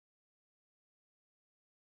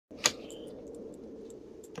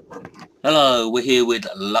Hello, we're here with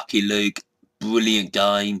Lucky Luke. Brilliant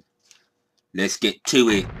game. Let's get to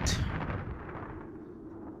it.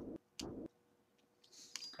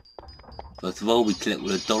 First of all, we collect all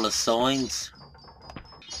the dollar signs.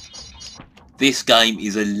 This game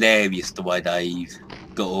is hilarious the way they've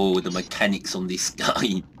got all the mechanics on this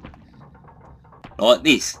game. Like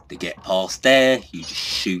this, to get past there, you just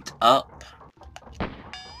shoot up.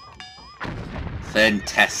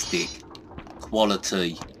 Fantastic.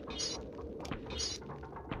 Quality.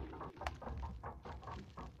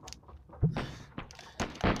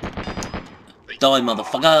 Die,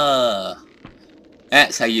 motherfucker!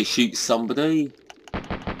 That's how you shoot somebody. I'm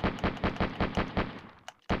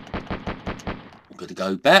gonna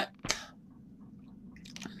go back.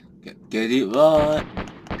 Get it right.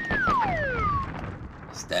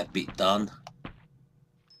 Is that bit done?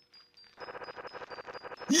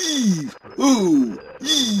 Eve! Ooh!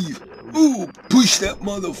 Eve! Ooh! Push that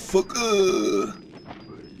motherfucker!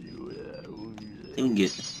 Didn't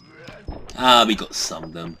get... Ah, we got some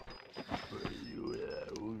of them.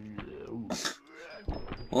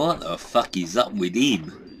 What the fuck is up with him?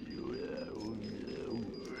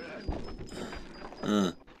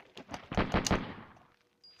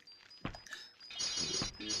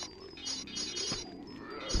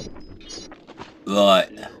 Right.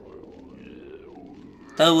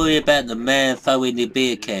 Don't worry about the man throwing the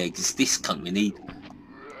beer kegs. It's this cunt we need.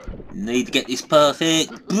 Need to get this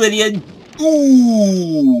perfect. Brilliant!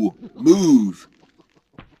 Ooh! Move!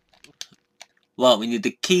 Right, we need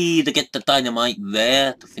the key to get the dynamite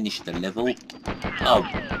there to finish the level. Oh,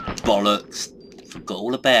 bollocks. Forgot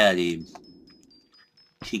all about him.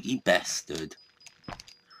 Cheeky bastard.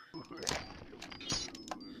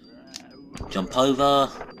 Jump over.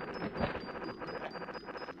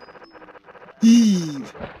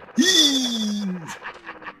 Heave! Heave!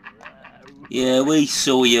 Yeah, we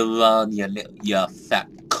saw you run, you fat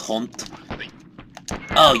cunt.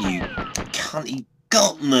 Oh, you cunt, he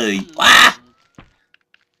got me! Ah!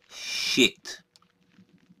 Shit.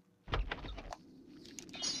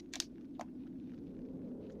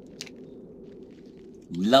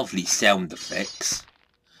 Lovely sound effects.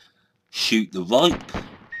 Shoot the rope.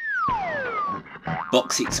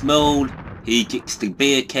 Box expelled. He kicks the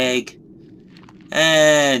beer keg.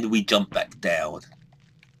 And we jump back down.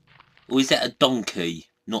 Or is that a donkey?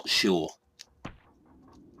 Not sure.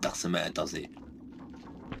 Doesn't matter, does it?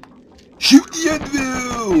 Shoot the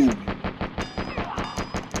anvil!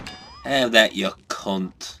 How that, you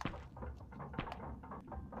cunt.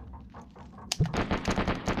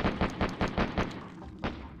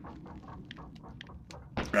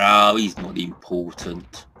 Oh, he's not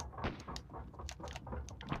important.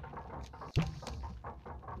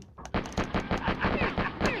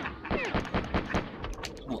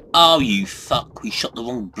 Oh, you fuck. We shot the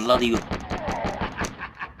wrong bloody...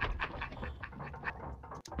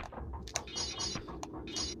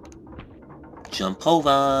 Jump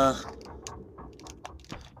over.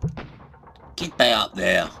 Get back up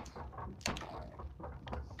there.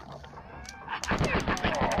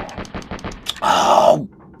 Oh,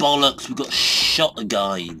 bollocks. We got shot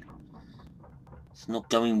again. It's not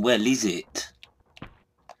going well, is it?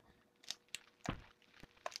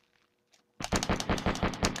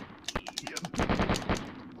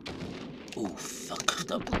 Oh, fuck.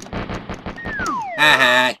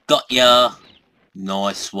 Haha, got ya.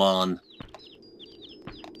 Nice one.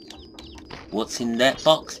 What's in that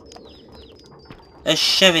box? A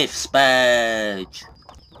sheriff's badge.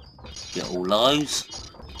 Get all those.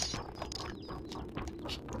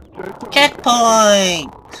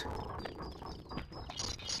 Checkpoint!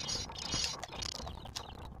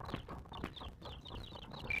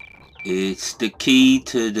 It's the key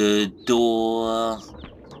to the door.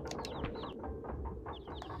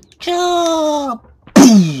 Jump!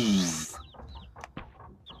 Poof!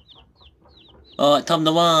 Alright, time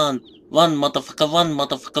to run. Run, motherfucker, run,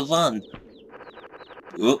 motherfucker, run.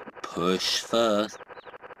 Oop, push first.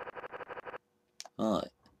 Alright.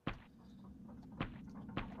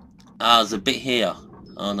 Ah, there's a bit here.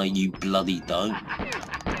 Oh no, you bloody don't.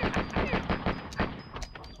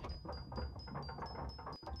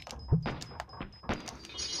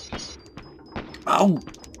 Oh!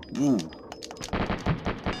 Ooh.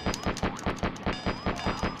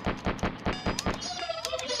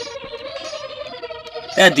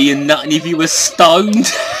 That'd be a nutting if you were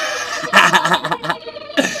stoned.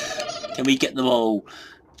 Can we get them all?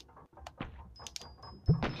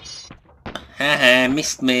 Haha,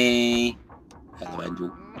 missed me. Hello,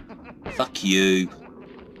 Angel. Fuck you.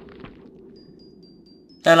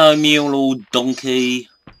 Hello, mule or donkey.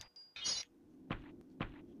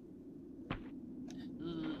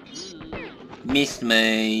 Missed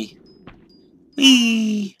me.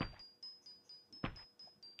 Whee!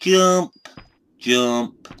 Jump.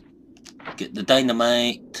 Jump. Get the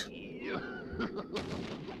dynamite.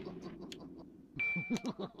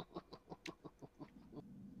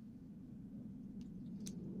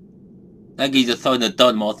 That geezer throwing the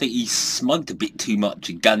dynamite. I think he smoked a bit too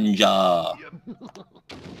much ganja.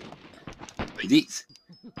 Is it?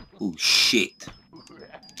 Oh shit.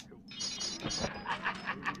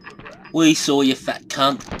 We saw you, fat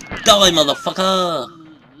cunt. Die, motherfucker!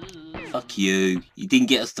 Fuck you. You didn't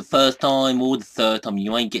get us the first time or the third time.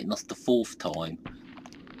 You ain't getting us the fourth time.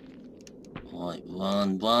 Right,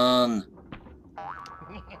 run, run.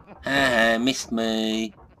 Haha, missed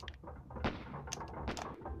me.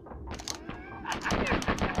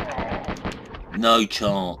 No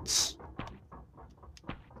chance.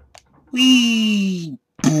 Whee!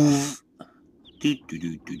 Boof! Do do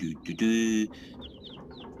do do do do do.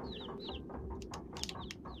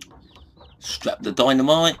 Strap the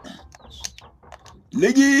dynamite.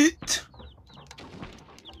 Leg it!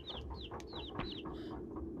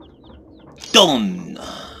 Done!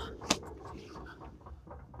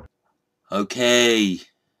 Okay.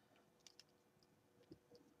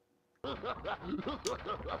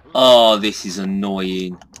 Oh, this is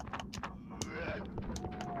annoying.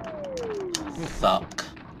 Fuck.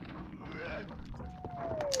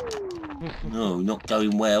 No, not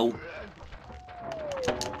going well.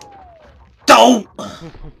 Don't!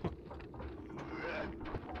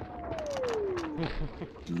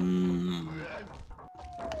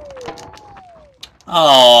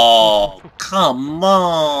 Oh, come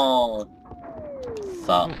on!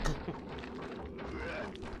 Fuck.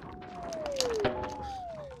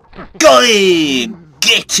 Got him!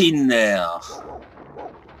 Get in there!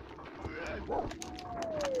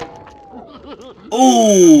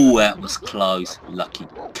 Oh, that was close. Lucky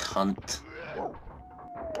cunt.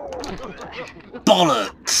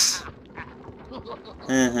 Bollocks!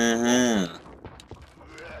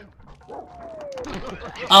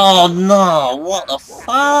 Oh no, what the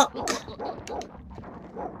fuck?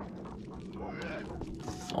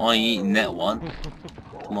 I ain't eating that one.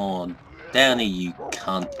 Come on, down here you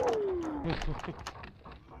cunt.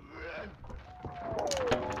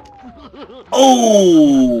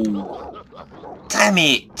 Oh! Damn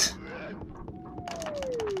it!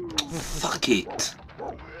 Fuck it.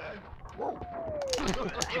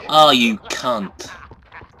 Oh, you cunt.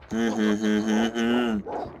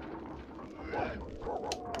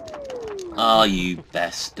 Oh, you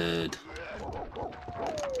bastard.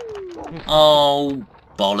 Oh,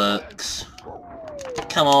 bollocks.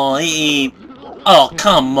 Come on, eat him. Oh,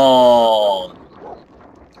 come on.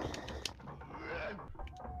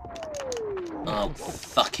 Oh,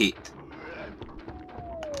 fuck it.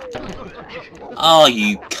 Oh,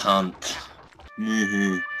 you cunt.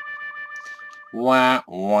 Wah,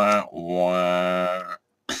 wah, wah.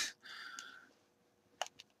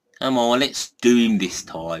 Come on, let's do him this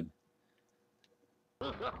time.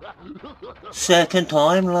 Second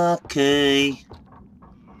time lucky.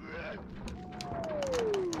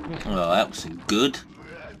 Oh, that wasn't good.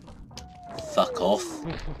 Fuck off.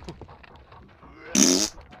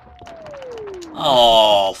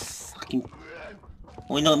 Oh, fucking...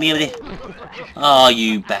 Why not me over there? Oh,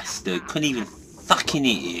 you bastard. Couldn't even fucking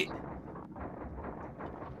hit it.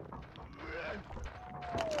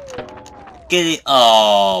 Get it?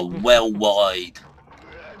 Oh, well wide.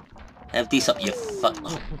 Have this up your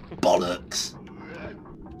oh, bollocks.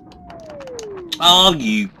 Oh,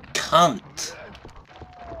 you cunt.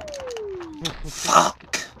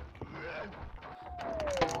 Fuck.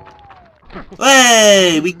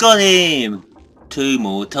 Hey, we got him. Two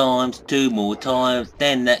more times,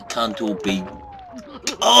 then that cunt will be...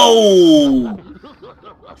 Oh!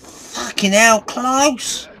 Fucking hell,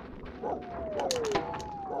 close!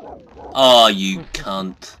 Oh, you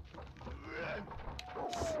cunt.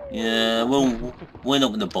 Yeah, well, we're not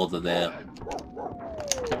going to bother there.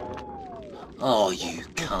 Oh, you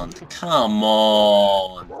cunt. Come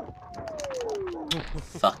on.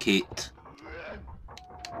 Fuck it.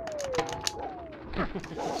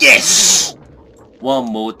 Yes!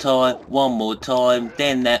 One more time,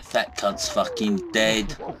 then that fat cunt's fucking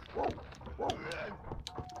dead.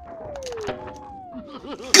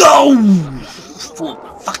 Go!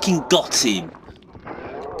 Fucking got him.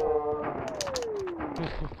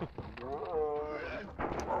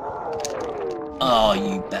 Oh,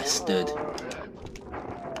 you bastard.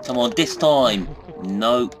 Come on, this time.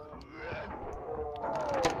 No.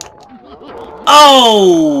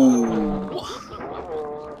 Oh!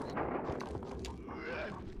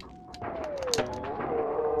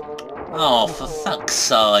 Oh, for fuck's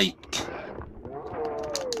sake.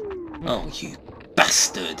 Oh, you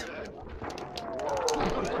bastard.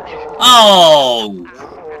 Oh!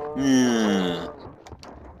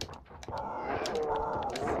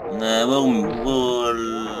 No, we'll...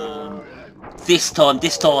 This time.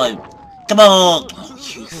 Come on! Oh,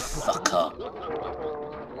 you fucker.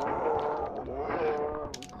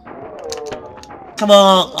 Come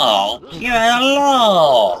on! Oh, you're a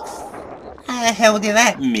laugh! How the hell did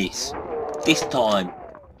that miss? This time.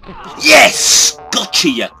 Yes! Gotcha,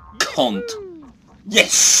 you cunt!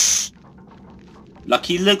 Yes!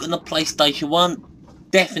 Lucky Luke on the PlayStation 1.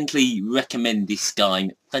 Definitely recommend this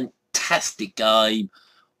game. Fantastic game.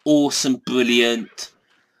 Awesome, brilliant.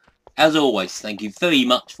 As always, thank you very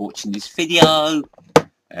much for watching this video.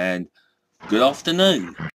 And good afternoon.